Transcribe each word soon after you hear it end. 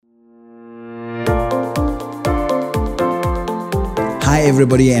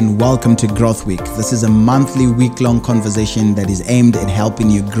everybody, and welcome to Growth Week. This is a monthly, week-long conversation that is aimed at helping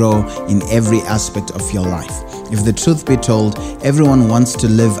you grow in every aspect of your life. If the truth be told, everyone wants to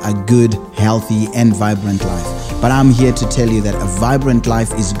live a good, healthy, and vibrant life. But I'm here to tell you that a vibrant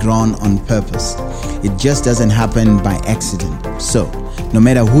life is grown on purpose. It just doesn't happen by accident. So, no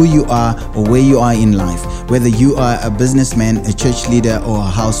matter who you are or where you are in life, whether you are a businessman, a church leader, or a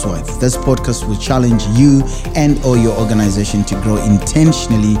housewife, this podcast will challenge you and or your organization to grow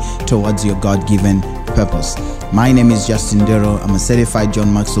intentionally towards your God-given purpose. My name is Justin Dero. I'm a certified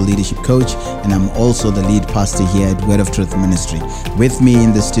John Maxwell leadership coach, and I'm also the lead pastor here at Word of Truth Ministry. With me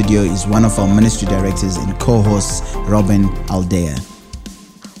in the studio is one of our ministry directors and co-hosts, Robin Aldea.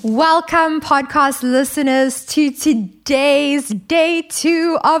 Welcome, podcast listeners, to today's day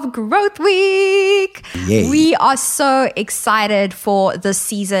 2 of Growth Week. Yay. We are so excited for this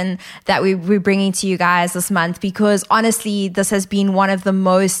season that we're bringing to you guys this month, because honestly, this has been one of the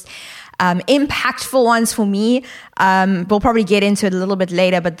most impactful ones for me. We'll probably get into it a little bit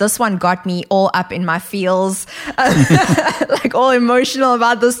later, but this one got me all up in my feels, like all emotional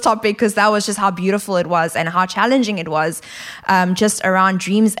about this topic, because that was just how beautiful it was and how challenging it was, just around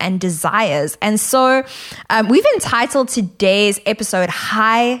dreams and desires. And so we've entitled today's episode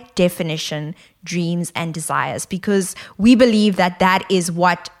High Definition Dreams and Desires, because we believe that that is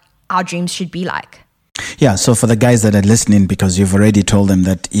what our dreams should be like. Yeah, so for the guys that are listening, because you've already told them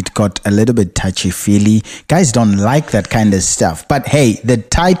that it got a little bit touchy-feely, guys don't like that kind of stuff. But hey, the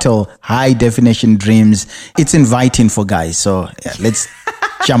title, High Definition Dreams, it's inviting for guys. So yeah, let's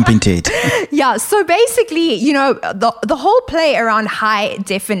jump into it. Yeah, so basically, the whole play around high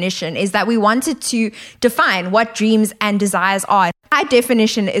definition is that we wanted to define what dreams and desires are. High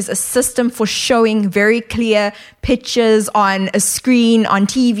definition is a system for showing very clear pictures on a screen, on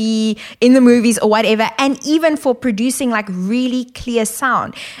TV, in the movies or whatever, and even for producing like really clear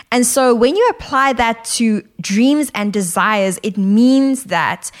sound. And so when you apply that to dreams and desires, it means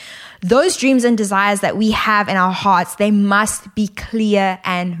that those dreams and desires that we have in our hearts, they must be clear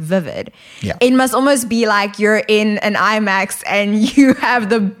and vivid. Yeah. It must almost be like you're in an IMAX and you have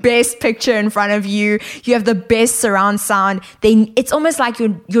the best picture in front of you. You have the best surround sound. It's almost like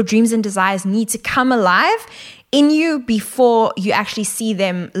your dreams and desires need to come alive in you before you actually see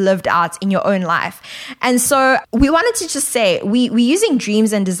them lived out in your own life. And so we wanted to just say, we're using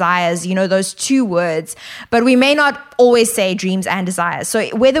dreams and desires, those two words, but we may not always say dreams and desires. So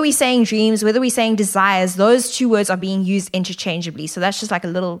whether we're saying dreams, whether we're saying desires, those two words are being used interchangeably. So that's just like a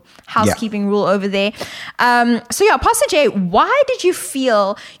little housekeeping rule over there. Pastor Jay, why did you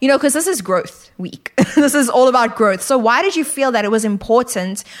feel, because this is Growth Week. This is all about growth. So why did you feel that it was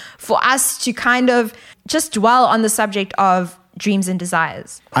important for us to kind of just dwell on the subject of dreams and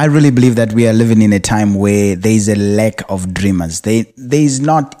desires? I really believe that we are living in a time where there is a lack of dreamers. There is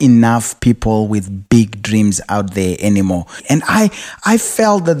not enough people with big dreams out there anymore. And I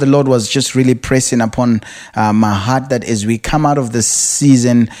felt that the Lord was just really pressing upon my heart that as we come out of this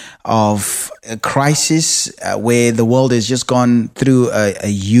season of a crisis where the world has just gone through a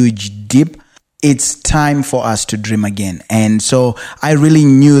huge dip, it's time for us to dream again. And so I really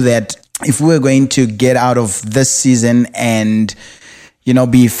knew that if we're going to get out of this season and,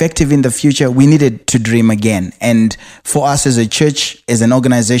 be effective in the future, we needed to dream again. And for us as a church, as an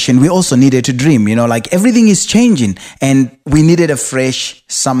organization, we also needed to dream, like everything is changing and we needed a fresh,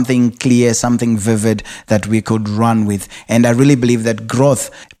 something clear, something vivid that we could run with. And I really believe that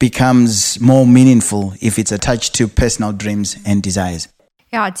growth becomes more meaningful if it's attached to personal dreams and desires.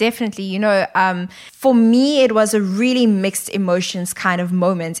 Yeah, definitely. For me, it was a really mixed emotions kind of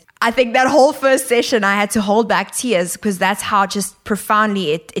moment. I think that whole first session, I had to hold back tears because that's how just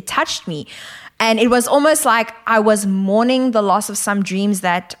profoundly it touched me. And it was almost like I was mourning the loss of some dreams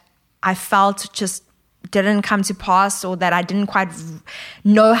that I felt just didn't come to pass, or that I didn't quite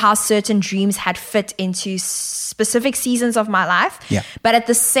know how certain dreams had fit into specific seasons of my life. Yeah. But at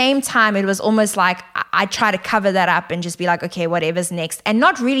the same time, it was almost like I try to cover that up and just be like, okay, whatever's next, and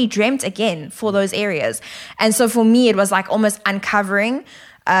not really dreamt again for those areas. And so for me, it was like almost uncovering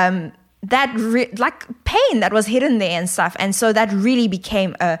like pain that was hidden there and stuff. And so that really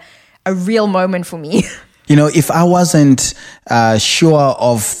became a real moment for me. If I wasn't sure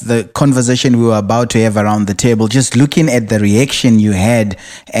of the conversation we were about to have around the table, just looking at the reaction you had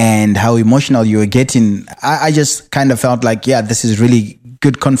and how emotional you were getting, I just kind of felt like, yeah, this is really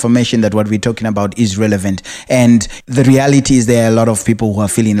good confirmation that what we're talking about is relevant. And the reality is there are a lot of people who are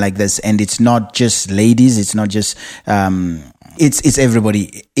feeling like this, and it's not just ladies, it's not just it's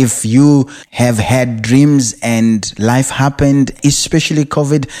everybody. If you have had dreams and life happened, especially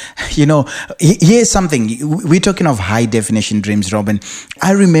COVID, here's something. We're talking of high definition dreams, Robin.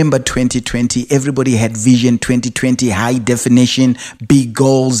 I remember 2020, everybody had vision 2020, high definition, big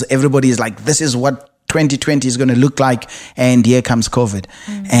goals. Everybody is like, this is what 2020 is going to look like, and here comes COVID.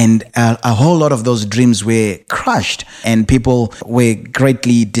 And a whole lot of those dreams were crushed and people were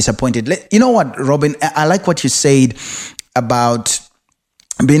greatly disappointed. You know what, Robin, I like what you said about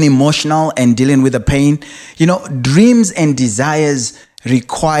being emotional and dealing with the pain. Dreams and desires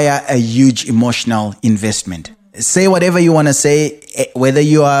require a huge emotional investment. Say whatever you want to say, whether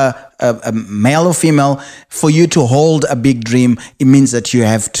you are a male or female. For you to hold a big dream, it means that you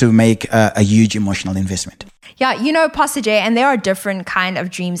have to make a huge emotional investment. Yeah, Pastor Jay, and there are different kind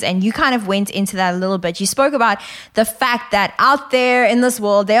of dreams, and you kind of went into that a little bit. You spoke about the fact that out there in this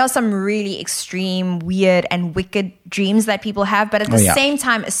world, there are some really extreme, weird, and wicked dreams that people have, but at the same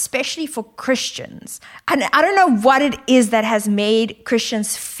time, especially for Christians, and I don't know what it is that has made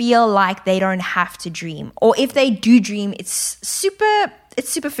Christians feel like they don't have to dream, or if they do dream, it's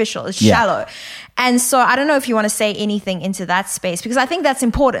superficial, it's shallow. And so I don't know if you want to say anything into that space, because I think that's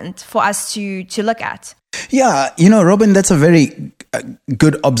important for us to look at. Yeah, Robin, that's a very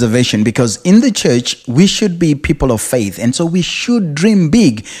good observation, because in the church, we should be people of faith. And so we should dream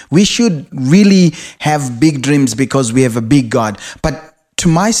big. We should really have big dreams because we have a big God. But to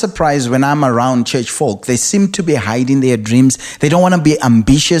my surprise, when I'm around church folk, they seem to be hiding their dreams. They don't want to be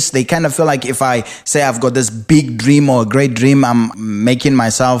ambitious. They kind of feel like if I say I've got this big dream or a great dream, I'm making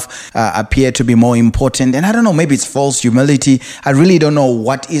myself appear to be more important. And I don't know, maybe it's false humility. I really don't know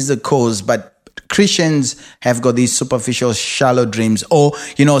what is the cause, but Christians have got these superficial, shallow dreams. Or,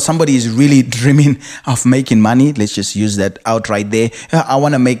 somebody is really dreaming of making money. Let's just use that outright there. I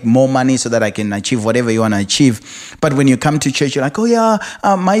want to make more money so that I can achieve whatever you want to achieve. But when you come to church, you're like,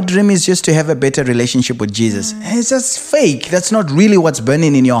 my dream is just to have a better relationship with Jesus. It's just fake. That's not really what's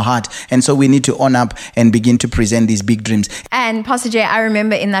burning in your heart. And so we need to own up and begin to present these big dreams. And Pastor Jay, I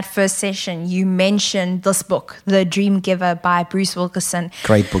remember in that first session, you mentioned this book, The Dream Giver by Bruce Wilkinson.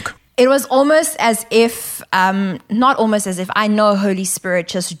 Great book. It was almost as if, not almost as if, I know Holy Spirit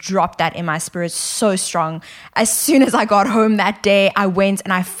just dropped that in my spirit so strong. As soon as I got home that day, I went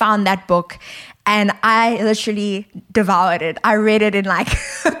and I found that book and I literally devoured it. I read it in like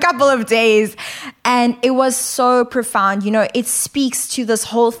a couple of days and it was so profound. It speaks to this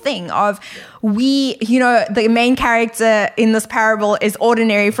whole thing of the main character in this parable is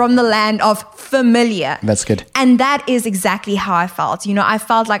ordinary from the land of familiar. That's good. And that is exactly how I felt. I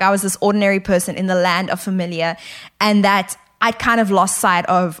felt like I was this ordinary person in the land of familiar and that I'd kind of lost sight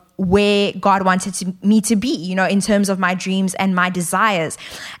of where God wanted me to be, in terms of my dreams and my desires.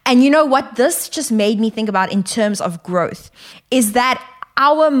 And what this just made me think about in terms of growth is that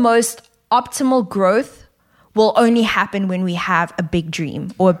our most optimal growth will only happen when we have a big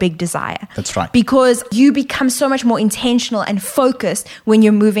dream or a big desire. That's right. Because you become so much more intentional and focused when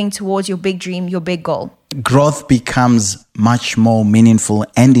you're moving towards your big dream, your big goal. Growth becomes much more meaningful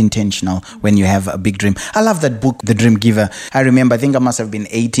and intentional when you have a big dream. I love that book, The Dream Giver. I remember, I think I must have been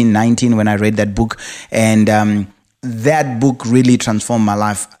 18, 19 when I read that book. And that book really transformed my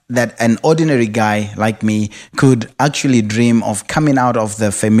life. That an ordinary guy like me could actually dream of coming out of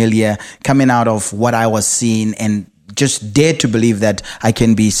the familiar, coming out of what I was seeing, and just dare to believe that I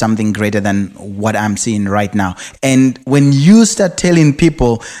can be something greater than what I'm seeing right now. And when you start telling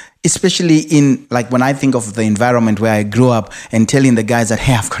people, especially in, like, when I think of the environment where I grew up and telling the guys that,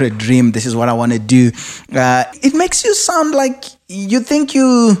 hey, I've got a dream, this is what I want to do, it makes you sound like you think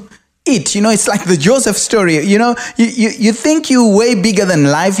it's like the Joseph story, you think you're way bigger than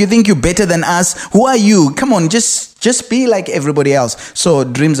life, you think you're better than us. Who are you? Come on, just be like everybody else. So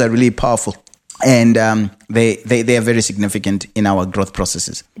dreams are really powerful. And they are very significant in our growth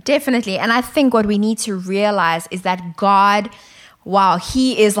processes. Definitely. And I think what we need to realize is that God, wow,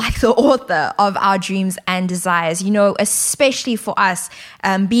 He is like the author of our dreams and desires, especially for us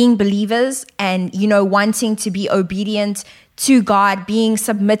being believers and, wanting to be obedient to God, being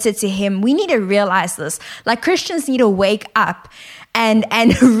submitted to Him. We need to realize this. Like, Christians need to wake up and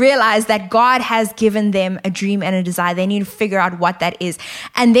realize that God has given them a dream and a desire. They need to figure out what that is.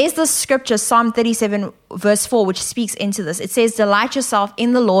 And there's this scripture, Psalm 37 verse 4, which speaks into this. It says, delight yourself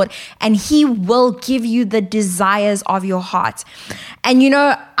in the Lord and He will give you the desires of your heart. And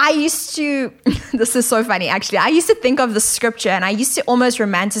I used to, this is so funny actually, I used to think of the scripture and I used to almost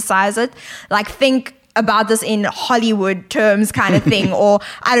romanticize it, like think about this in Hollywood terms kind of thing, or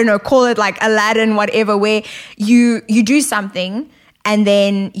I don't know, call it like Aladdin, whatever, where you do something and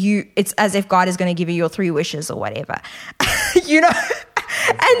then it's as if God is going to give you your 3 wishes or whatever. you know.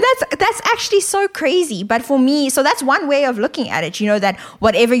 And that's actually so crazy. But for me, so that's one way of looking at it, you know, that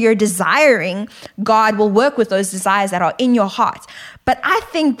whatever you're desiring, God will work with those desires that are in your heart. But I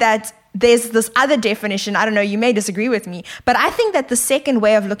think that there's this other definition. I don't know, you may disagree with me, but I think that the second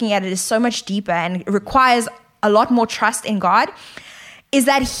way of looking at it is so much deeper and requires a lot more trust in God, is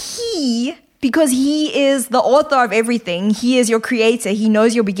that because he is the author of everything, he is your creator, he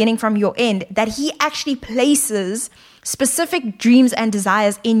knows your beginning from your end, that he actually places specific dreams and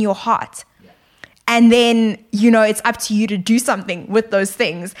desires in your heart. And then, you know, it's up to you to do something with those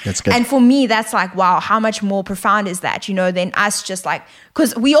things. That's good. And for me, that's like, wow, how much more profound is that, you know, than us just like,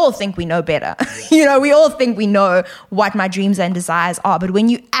 because we all think we know better. You know, we all think we know what my dreams and desires are. But when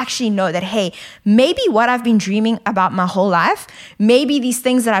you actually know that, hey, maybe what I've been dreaming about my whole life, maybe these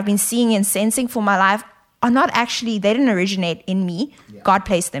things that I've been seeing and sensing for my life are not actually, they didn't originate in me. Yeah. God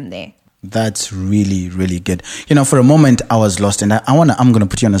placed them there. That's really, really good. You know, for a moment I was lost, and I'm going to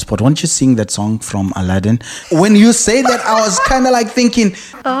put you on the spot. Why don't you sing that song from Aladdin? When you say that, I was kind of like thinking,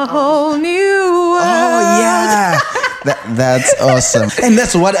 a whole new world. Oh yeah, that's awesome. And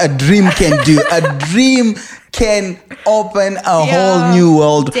that's what a dream can do. A dream can open a whole new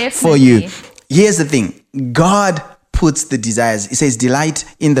world for you. Here's the thing. God puts the desires. It says, delight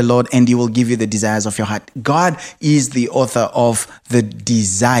in the Lord and he will give you the desires of your heart. God is the author of the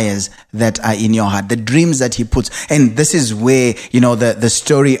desires that are in your heart, the dreams that he puts. And this is where, you know, the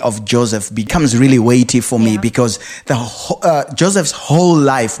story of Joseph becomes really weighty for me, because Joseph's whole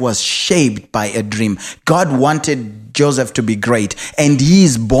life was shaped by a dream. God wanted Joseph to be great, and he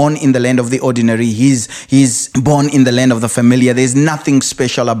is born in the land of the ordinary. He's born in the land of the familiar. There's nothing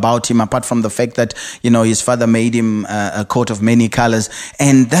special about him apart from the fact that, you know, his father made him a coat of many colors,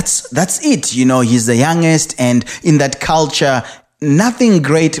 and that's it. You know, he's the youngest, and in that culture, nothing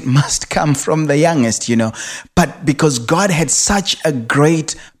great must come from the youngest, you know. But because God had such a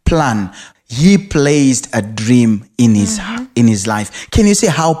great plan, he placed a dream in his life. Can you see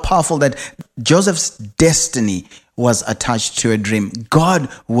how powerful that Joseph's destiny was attached to a dream? God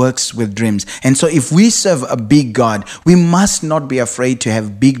works with dreams. And so if we serve a big God, we must not be afraid to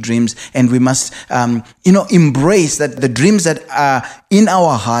have big dreams, and we must, embrace that the dreams that are in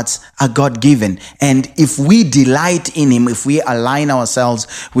our hearts are God-given. And if we delight in him, if we align ourselves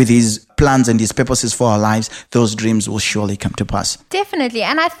with his plans and his purposes for our lives, those dreams will surely come to pass. Definitely.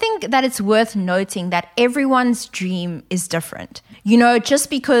 And I think that it's worth noting that everyone's dream is different. You know, just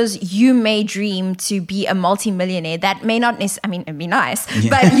because you may dream to be a multimillionaire, that may not it'd be nice,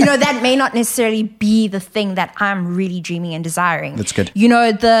 but you know, that may not necessarily be the thing that I'm really dreaming and desiring. That's good. You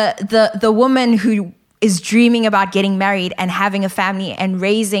know, the woman who is dreaming about getting married and having a family and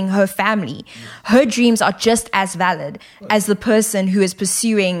raising her family, her dreams are just as valid as the person who is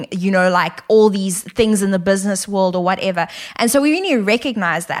pursuing, you know, like all these things in the business world or whatever. And so we really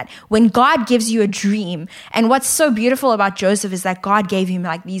recognize that when God gives you a dream, and what's so beautiful about Joseph is that God gave him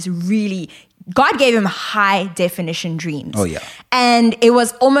God gave him high definition dreams. Oh yeah. And it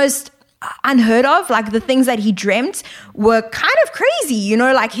was almost unheard of. Like the things that he dreamt were kind of crazy, you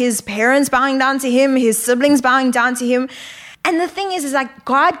know, like his parents bowing down to him, his siblings bowing down to him. And the thing is like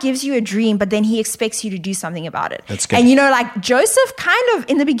God gives you a dream, but then he expects you to do something about it. That's good. And you know, like Joseph kind of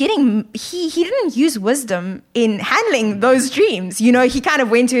in the beginning, he didn't use wisdom in handling those dreams. You know, he kind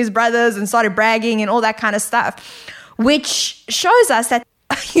of went to his brothers and started bragging and all that kind of stuff, which shows us that,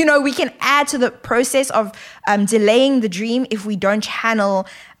 you know, we can add to the process of delaying the dream if we don't channel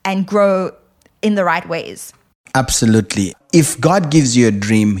and grow in the right ways. Absolutely. If God gives you a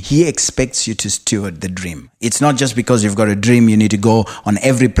dream, he expects you to steward the dream. It's not just because you've got a dream, you need to go on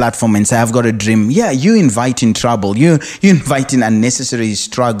every platform and say, I've got a dream. Yeah, you invite in trouble. You invite in unnecessary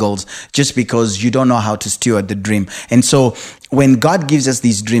struggles just because you don't know how to steward the dream. And so when God gives us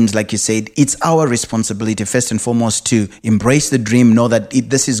these dreams, like you said, it's our responsibility, first and foremost, to embrace the dream, know that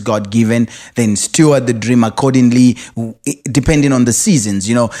this is God-given, then steward the dream accordingly, depending on the seasons.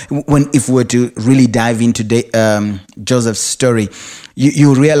 You know, if we were to really dive into Joseph's story,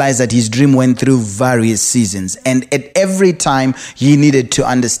 you realize that his dream went through various seasons. And at every time, he needed to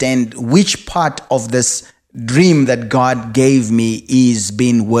understand which part of this dream that God gave me is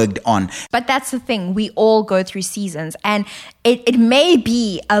being worked on. But that's the thing. We all go through seasons, and it may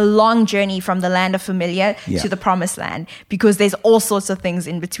be a long journey from the land of familiar to the promised land, because there's all sorts of things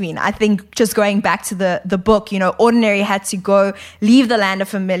in between. I think just going back to the book, you know, Ordinary had to leave the land of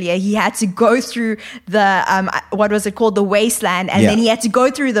familiar. He had to go through the, what was it called? The wasteland. And then he had to go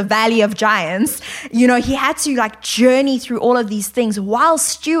through the valley of giants. You know, he had to like journey through all of these things while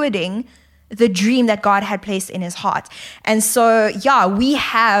stewarding the dream that God had placed in his heart. And so, yeah, we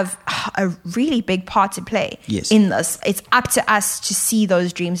have a really big part to play in this. It's up to us to see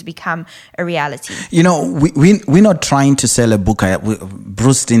those dreams become a reality. You know, we're not trying to sell a book.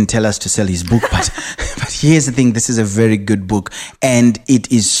 Bruce didn't tell us to sell his book, but here's the thing. This is a very good book, and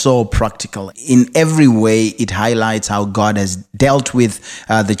it is so practical. In every way, it highlights how God has dealt with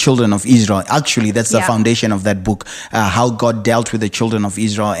the children of Israel. Actually, that's the foundation of that book, how God dealt with the children of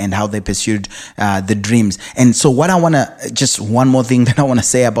Israel and how they pursued the dreams. And so what I want to, just one more thing that I want to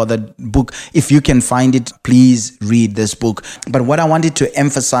say about that book, if you can find it, please read this book. But what I wanted to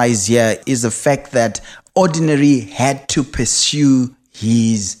emphasize here is the fact that Ordinary had to pursue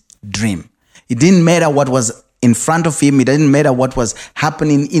his dream. It didn't matter what was in front of him. It didn't matter what was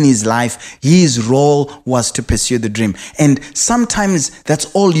happening in his life. His role was to pursue the dream. And sometimes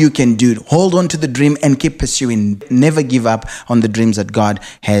that's all you can do. Hold on to the dream and keep pursuing. Never give up on the dreams that God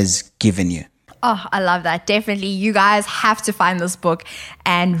has given you. Oh, I love that. Definitely. You guys have to find this book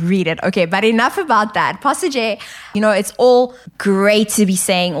and read it. Okay, but enough about that. Pastor Jay, it's all great to be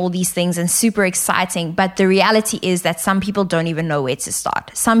saying all these things and super exciting, but the reality is that some people don't even know where to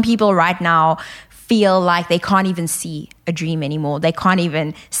start. Some people right now feel like they can't even see a dream anymore. They can't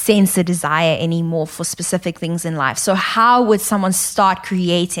even sense a desire anymore for specific things in life. So how would someone start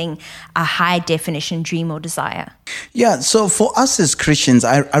creating a high definition dream or desire? Yeah, so for us as Christians,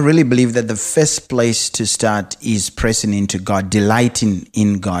 I really believe that the first place to start is pressing into God, delighting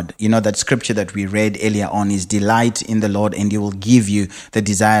in God. That scripture that we read earlier on is delight in the Lord and he will give you the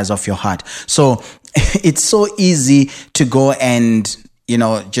desires of your heart. So it's so easy to go and,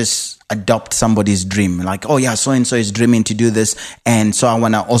 just adopt somebody's dream. Like, oh yeah, so-and-so is dreaming to do this. And so I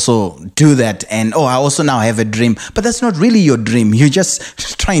want to also do that. And I also now have a dream. But that's not really your dream. You're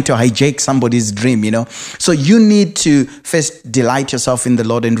just trying to hijack somebody's dream, So you need to first delight yourself in the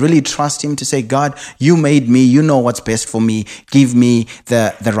Lord and really trust him to say, God, you made me. You know what's best for me. Give me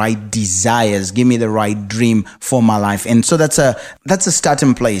the right desires. Give me the right dream for my life. And so that's a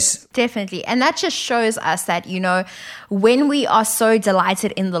starting place. Definitely. And that just shows us that, when we are so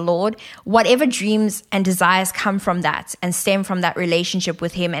delighted in the Lord, whatever dreams and desires come from that and stem from that relationship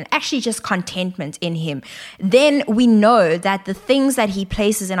with him and actually just contentment in him, then we know that the things that he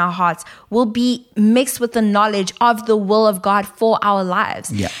places in our hearts will be mixed with the knowledge of the will of God for our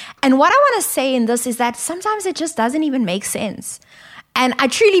lives. Yeah. And what I want to say in this is that sometimes it just doesn't even make sense. And I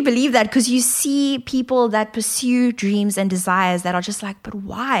truly believe that because you see people that pursue dreams and desires that are just like, but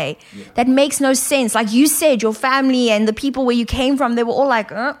why? Yeah. That makes no sense. Like you said, your family and the people where you came from, they were all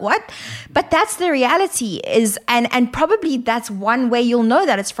like, what? But that's the reality is, and probably that's one way you'll know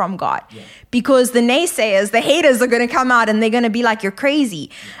that it's from God. Yeah. Because the naysayers, the haters are going to come out and they're going to be like, you're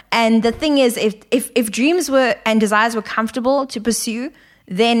crazy. And the thing is, if dreams were and desires were comfortable to pursue,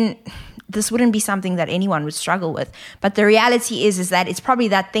 then this wouldn't be something that anyone would struggle with. But the reality is that it's probably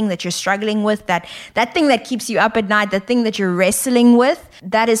that thing that you're struggling with, that thing that keeps you up at night, that thing that you're wrestling with,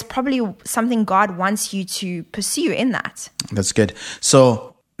 that is probably something God wants you to pursue in that. That's good.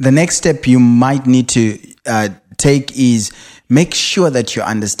 So the next step you might need to take is make sure that you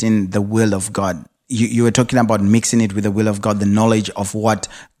understand the will of God. You were talking about mixing it with the will of God, the knowledge of what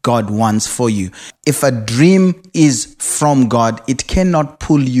God wants for you. If a dream is from God, it cannot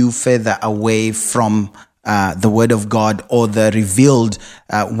pull you further away from the word of God or the revealed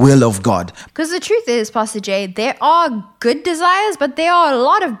will of God. Because the truth is, Pastor Jay, there are good desires, but there are a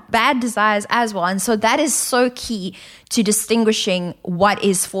lot of bad desires as well. And so that is so key to distinguishing what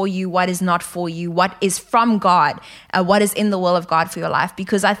is for you, what is not for you, what is from God, what is in the will of God for your life.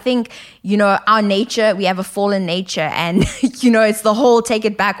 Because I think, our nature, we have a fallen nature and, it's the whole take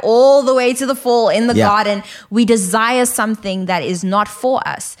it back all the way to the fall in the garden. We desire something that is not for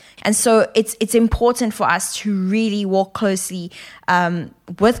us. And so it's important for us to really walk closely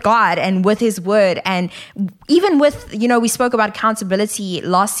with God and with his word. And even with, we spoke about accountability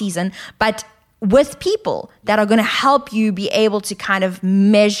last season, but with people that are going to help you be able to kind of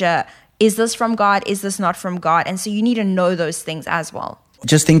measure, is this from God? Is this not from God? And so you need to know those things as well.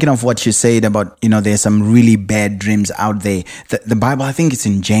 Just thinking of what you said about, there's some really bad dreams out there. The Bible, I think it's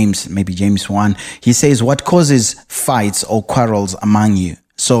in James, maybe James 1. He says, what causes fights or quarrels among you?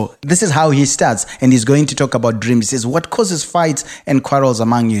 So this is how he starts, and he's going to talk about dreams. He says, what causes fights and quarrels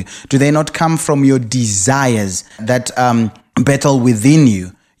among you? Do they not come from your desires that battle within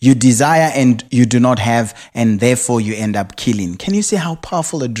you? You desire and you do not have, and therefore you end up killing. Can you see how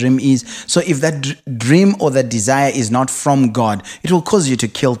powerful a dream is? So if that dream or that desire is not from God, it will cause you to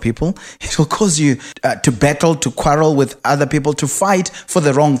kill people. It will cause you to battle, to quarrel with other people, to fight for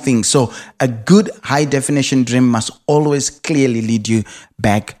the wrong thing. So a good high definition dream must always clearly lead you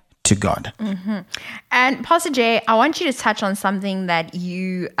back to God. And Pastor Jay, I want you to touch on something that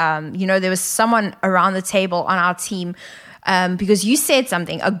there was someone around the table on our team because you said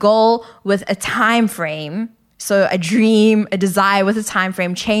something, a goal with a time frame. So a dream, a desire with a time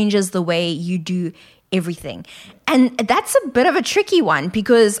frame changes the way you do everything. And that's a bit of a tricky one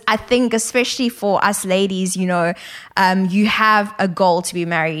because I think especially for us ladies, you have a goal to be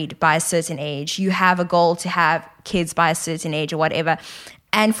married by a certain age. You have a goal to have kids by a certain age or whatever.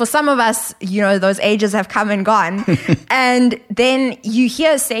 And for some of us, those ages have come and gone. And then you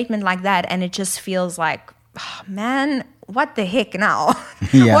hear a statement like that and it just feels like, oh, man, what the heck now?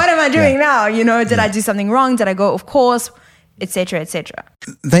 Yeah. What am I doing now? Did I do something wrong? Did I go off course? Etc., etc.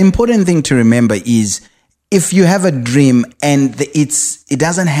 The important thing to remember is if you have a dream and it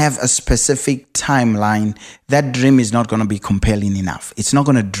doesn't have a specific timeline, that dream is not going to be compelling enough. It's not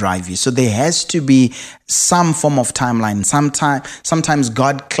going to drive you. So there has to be some form of timeline. Sometimes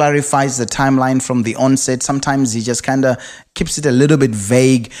God clarifies the timeline from the onset. Sometimes he just kind of keeps it a little bit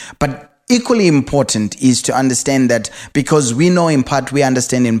vague. But equally important is to understand that because we know in part, we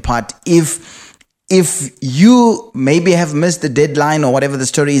understand in part, if you maybe have missed the deadline or whatever the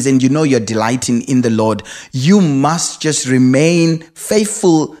story is and you're delighting in the Lord, you must just remain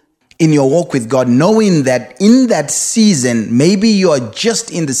faithful in your walk with God, knowing that in that season, maybe you are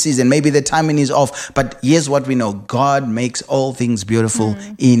just in the season, maybe the timing is off, but here's what we know, God makes all things beautiful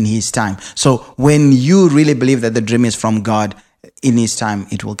in his time. So when you really believe that the dream is from God, in his time,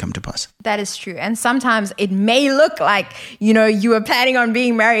 it will come to pass. That is true. And sometimes it may look like, you were planning on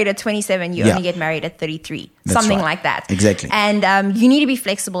being married at 27, you only get married at 33. That's something right. like that. Exactly. And you need to be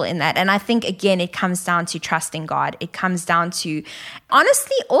flexible in that. And I think, again, it comes down to trusting God. It comes down to,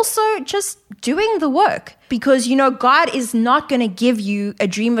 honestly, also just doing the work. Because, God is not going to give you a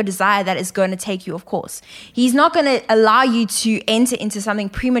dream or desire that is going to take you off course. He's not going to allow you to enter into something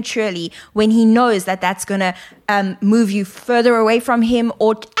prematurely when he knows that that's going to move you further away from him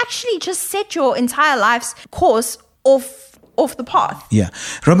or actually just set your entire life's course off the path. Yeah.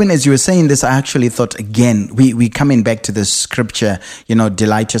 Robin, as you were saying this, I actually thought, again, we coming back to the scripture,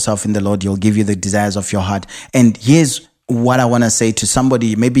 delight yourself in the Lord, he'll give you the desires of your heart. And here's what I want to say to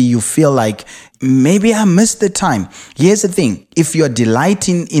somebody. Maybe you feel like, maybe I missed the time. Here's the thing. If you're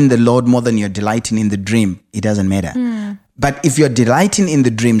delighting in the Lord more than you're delighting in the dream, it doesn't matter. But if you're delighting in the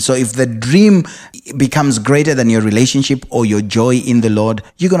dream, so if the dream becomes greater than your relationship or your joy in the Lord,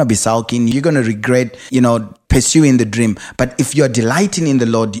 you're going to be sulking. You're going to regret, pursuing the dream. But if you're delighting in the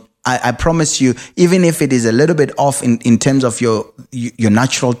Lord, I promise you, even if it is a little bit off in terms of your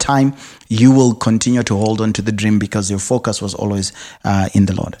natural time, you will continue to hold on to the dream because your focus was always in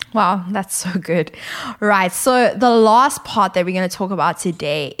the Lord. Wow, that's so good. Right. So the last part that we're going to talk about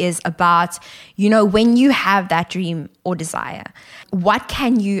today is about, when you have that dream or desire, what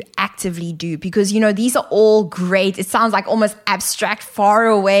can you actively do? Because, these are all great. It sounds like almost abstract, far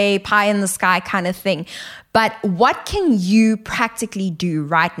away, pie in the sky kind of thing. But what can you practically do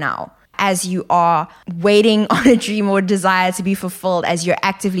right now as you are waiting on a dream or desire to be fulfilled, as you're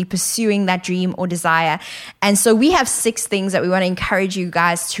actively pursuing that dream or desire? And so we have 6 things that we want to encourage you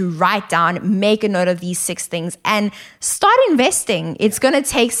guys to write down, make a note of these 6 things and start investing. It's going to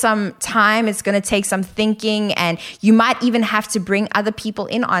take some time. It's going to take some thinking, and you might even have to bring other people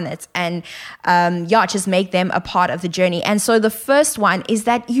in on it and just make them a part of the journey. And so the first one is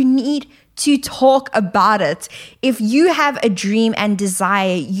that you need to talk about it. If you have a dream and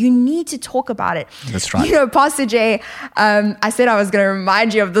desire, you need to talk about it. That's right. Pastor Jay, I said I was going to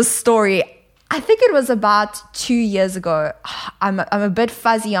remind you of this story. I think it was about 2 years ago. I'm a bit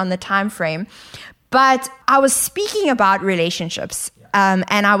fuzzy on the time frame, but I was speaking about relationships. And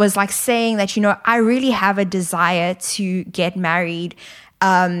I was saying that, I really have a desire to get married,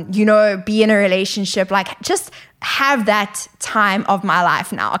 be in a relationship, just have that time of my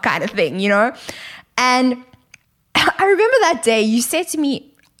life now kind of thing, And I remember that day you said to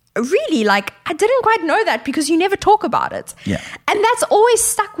me, really, I didn't quite know that because you never talk about it. Yeah. And that's always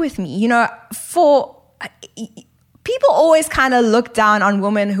stuck with me, for people always kind of look down on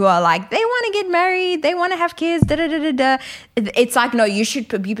women who are they want to get married, they want to have kids, da-da-da-da-da. It's no, you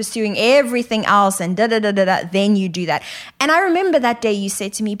should be pursuing everything else and da-da-da-da-da, then you do that. And I remember that day you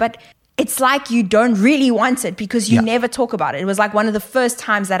said to me, but it's you don't really want it because you never talk about it. It was one of the first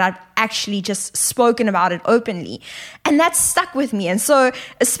times that I've actually just spoken about it openly. And that stuck with me. And so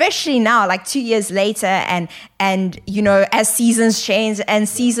especially now, 2 years later and as seasons change and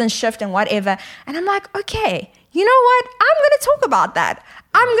seasons shift and whatever, and I'm okay, you know what? I'm going to talk about that.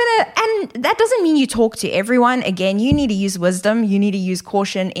 And that doesn't mean you talk to everyone. Again, you need to use wisdom. You need to use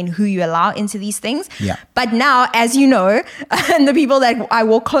caution in who you allow into these things. Yeah. But now, as you know, and the people that I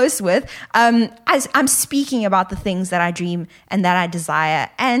walk close with, as I'm speaking about the things that I dream and that I desire,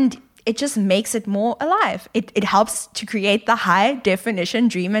 and it just makes it more alive. It helps to create the high definition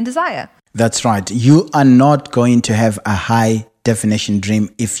dream and desire. That's right. You are not going to have a high definition dream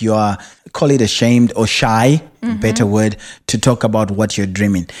if you are, call it ashamed or shy, better word, to talk about what you're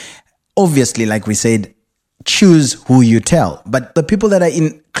dreaming. Obviously, like we said, choose who you tell. But the people that are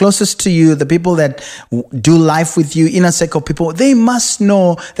closest to you, the people that do life with you, inner circle people, they must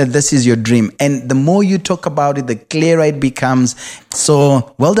know that this is your dream. And the more you talk about it, the clearer it becomes.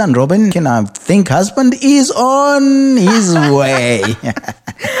 So well done, Robin. And I think husband is on his way.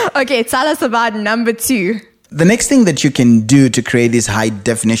 Okay, tell us about number 2. The next thing that you can do to create this high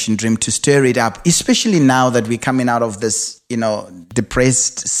definition dream, to stir it up, especially now that we're coming out of this,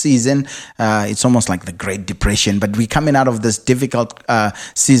 depressed season. It's almost like the Great Depression, but we're coming out of this difficult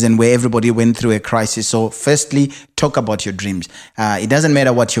season where everybody went through a crisis. So firstly, talk about your dreams. It doesn't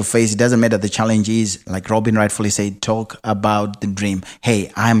matter what you face. It doesn't matter the challenge is. Like Robin rightfully said, talk about the dream. Hey,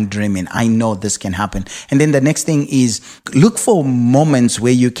 I'm dreaming. I know this can happen. And then the next thing is look for moments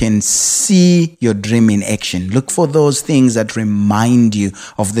where you can see your dream in action. Look for those things that remind you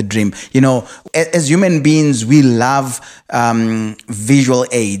of the dream. As human beings, we love visual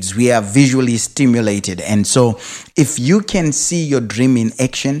aids. We are visually stimulated. And so if you can see your dream in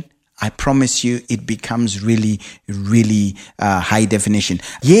action, I promise you it becomes really, really high definition.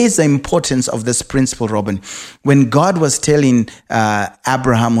 Here's the importance of this principle, Robin. When God was telling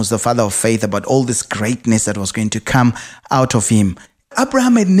Abraham, who's the father of faith, about all this greatness that was going to come out of him,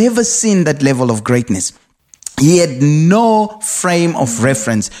 Abraham had never seen that level of greatness. He had no frame of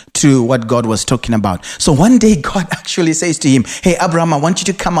reference to what God was talking about. So one day God actually says to him, hey, Abraham, I want you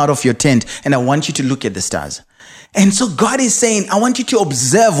to come out of your tent and I want you to look at the stars. And so God is saying, I want you to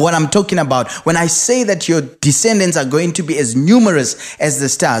observe what I'm talking about. When I say that your descendants are going to be as numerous as the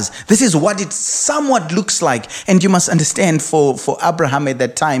stars, this is what it somewhat looks like. And you must understand, for Abraham at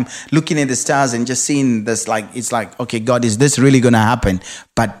that time, looking at the stars and just seeing this, it's like, okay, God, is this really going to happen?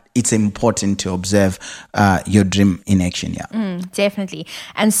 But it's important to observe your dream in action. Yeah, definitely.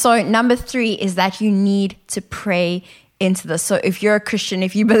 And so number 3 is that you need to pray into this. So if you're a Christian,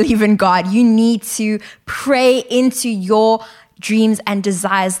 if you believe in God, you need to pray into your dreams and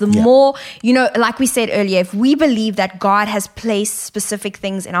desires. The more, like we said earlier, if we believe that God has placed specific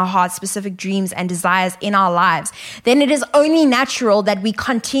things in our hearts, specific dreams and desires in our lives, then it is only natural that we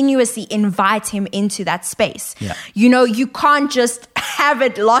continuously invite him into that space. Yeah. You can't just have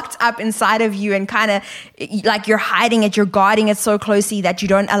it locked up inside of you and kind of like you're hiding it, you're guarding it so closely that you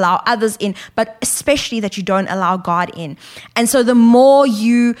don't allow others in, but especially that you don't allow God in. And so the more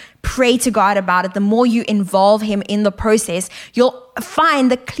you pray to God about it, the more you involve him in the process, you'll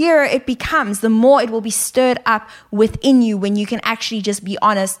find the clearer it becomes, the more it will be stirred up within you when you can actually just be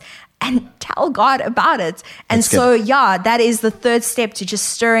honest and tell God about it. And that is the 3rd step to just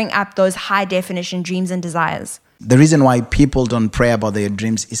stirring up those high definition dreams and desires. The reason why people don't pray about their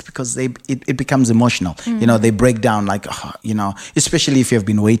dreams is because it becomes emotional. They break down especially if you've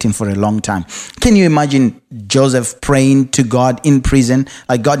been waiting for a long time. Can you imagine Joseph praying to God in prison?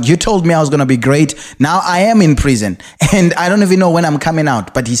 Like, God, you told me I was going to be great. Now I am in prison and I don't even know when I'm coming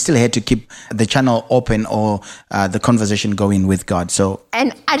out. But he still had to keep the channel open or the conversation going with God.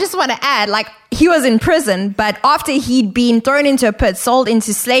 And I just want to add, he was in prison, but after he'd been thrown into a pit, sold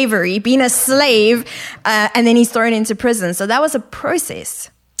into slavery, been a slave, and then he's thrown into prison. So that was a process.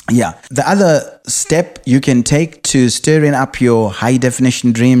 Yeah. The other step you can take to stirring up your high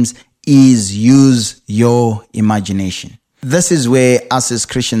definition dreams is use your imagination. This is where us as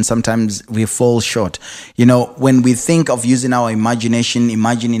Christians, sometimes we fall short. When we think of using our imagination,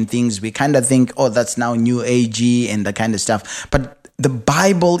 imagining things, we kind of think, oh, that's now new agey and that kind of stuff. But the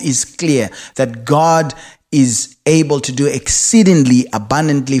Bible is clear that God is able to do exceedingly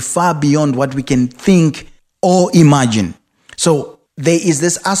abundantly, far beyond what we can think or imagine. So there is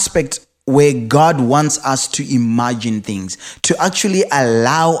this aspect where God wants us to imagine things, to actually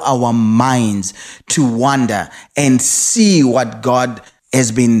allow our minds to wander and see what God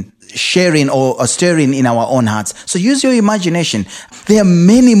has been sharing or stirring in our own hearts. So use your imagination. There are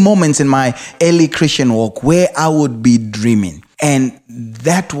many moments in my early Christian walk where I would be dreaming. And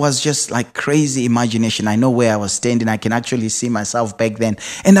that was just like crazy imagination. I know where I was standing. I can actually see myself back then.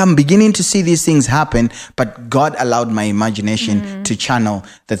 And I'm beginning to see these things happen. But God allowed my imagination to channel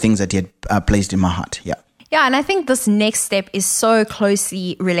the things that he had placed in my heart. Yeah. Yeah, and I think this next step is so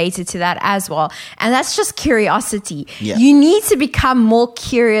closely related to that as well. And that's just curiosity. Yeah. You need to become more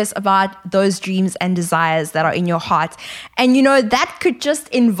curious about those dreams and desires that are in your heart. And, that could just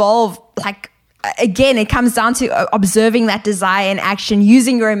involve, again, it comes down to observing that desire in action,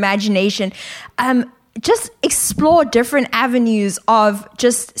 using your imagination. Just explore different avenues of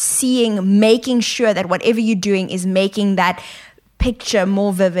just making sure that whatever you're doing is making that picture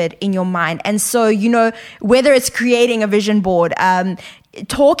more vivid in your mind. And so, whether it's creating a vision board,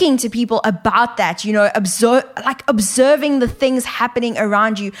 talking to people about that, observing the things happening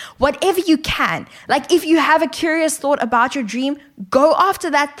around you, whatever you can. If you have a curious thought about your dream, go after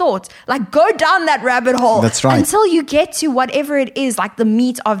that thought. Go down that rabbit hole. That's right. Until you get to whatever it is, the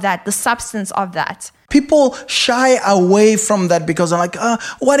meat of that, the substance of that. People shy away from that because I'm like,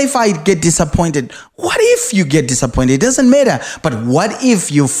 what if I get disappointed? What if you get disappointed? It doesn't matter. But what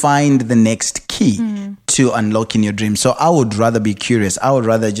if you find the next key to unlocking your dream? So I would rather be curious. I would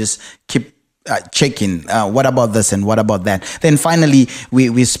rather just keep checking. What about this and what about that? Then finally,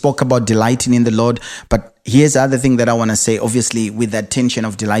 we spoke about delighting in the Lord. But here's the other thing that I want to say. Obviously, with that tension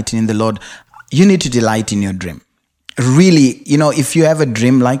of delighting in the Lord, you need to delight in your dream. Really, if you have a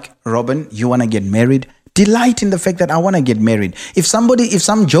dream like Robin, you want to get married, delight in the fact that I want to get married. If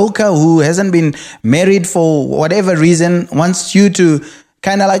some joker who hasn't been married for whatever reason wants you to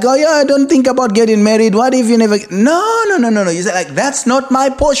kind of don't think about getting married. What if you never? No. You say that's not my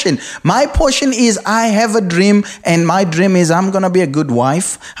portion. My portion is I have a dream, and my dream is I'm going to be a good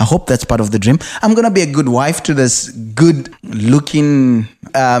wife. I hope that's part of the dream. I'm going to be a good wife to this good looking,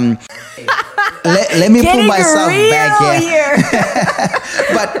 let me put myself back here.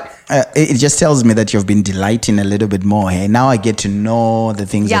 But it just tells me that you've been delighting a little bit more. Hey, now I get to know the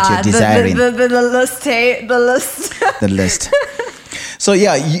things that you're desiring. The list, hey? The list. The list. So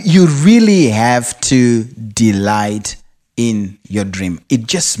you really have to delight in your dream. It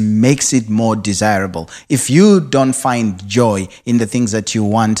just makes it more desirable. If you don't find joy in the things that you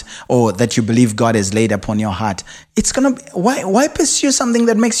want or that you believe God has laid upon your heart, it's gonna be, why pursue something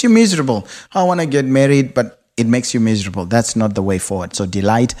that makes you miserable? I want to get married, but it makes you miserable. That's not the way forward. So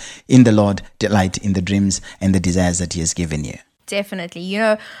delight in the Lord, delight in the dreams and the desires that He has given you. Definitely.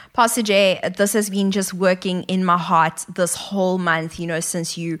 Pastor Jay, this has been just working in my heart this whole month,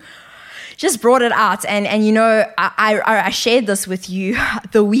 since you just brought it out. And I shared this with you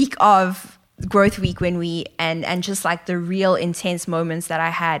the week of Growth Week and just the real intense moments that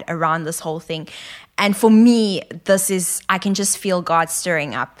I had around this whole thing. And for me, I can just feel God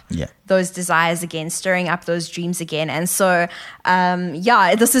stirring up those desires again, stirring up those dreams again. And so,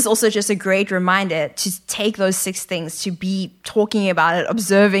 this is also just a great reminder to take those 6 things, to be talking about it,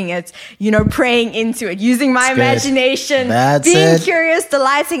 observing it, praying into it, using my imagination, being curious,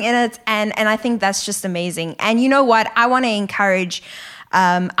 delighting in it. And I think that's just amazing. And you know what? I want to encourage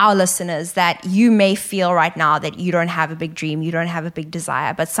our listeners that you may feel right now that you don't have a big dream, you don't have a big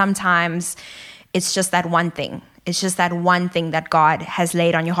desire, but sometimes it's just that one thing. It's just that one thing that God has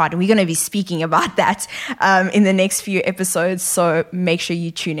laid on your heart. And we're going to be speaking about that in the next few episodes. So make sure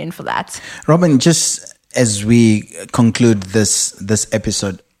you tune in for that. Robin, just as we conclude this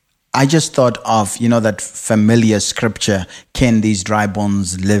episode, I just thought of, that familiar scripture, can these dry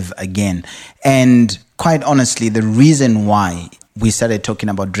bones live again? And quite honestly, the reason why we started talking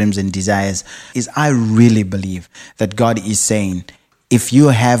about dreams and desires is I really believe that God is saying, if you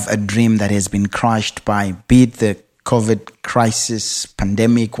have a dream that has been crushed by, be it the COVID crisis,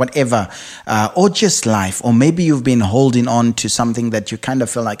 pandemic, whatever, or just life, or maybe you've been holding on to something that you kind of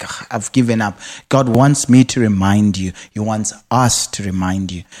feel like, I've given up. God wants me to remind you, He wants us to remind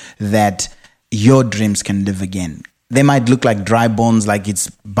you that your dreams can live again. They might look like dry bones, like it's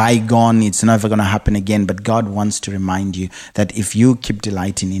bygone, it's never going to happen again. But God wants to remind you that if you keep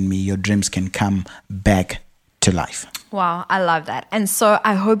delighting in me, your dreams can come back to life. Wow, I love that. And so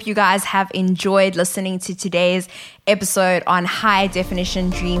I hope you guys have enjoyed listening to today's episode on high definition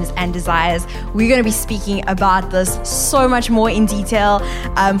dreams and desires. We're going to be speaking about this so much more in detail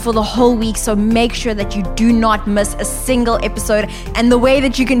for the whole week. So make sure that you do not miss a single episode. And the way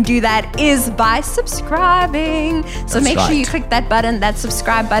that you can do that is by subscribing. So make sure you click that button, that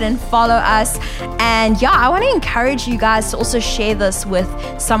subscribe button, follow us. And I want to encourage you guys to also share this with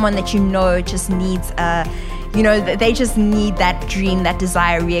someone that just needs they just need that dream, that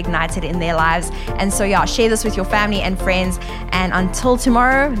desire reignited in their lives. And so, share this with your family and friends. And until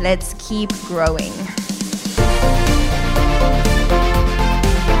tomorrow, let's keep growing.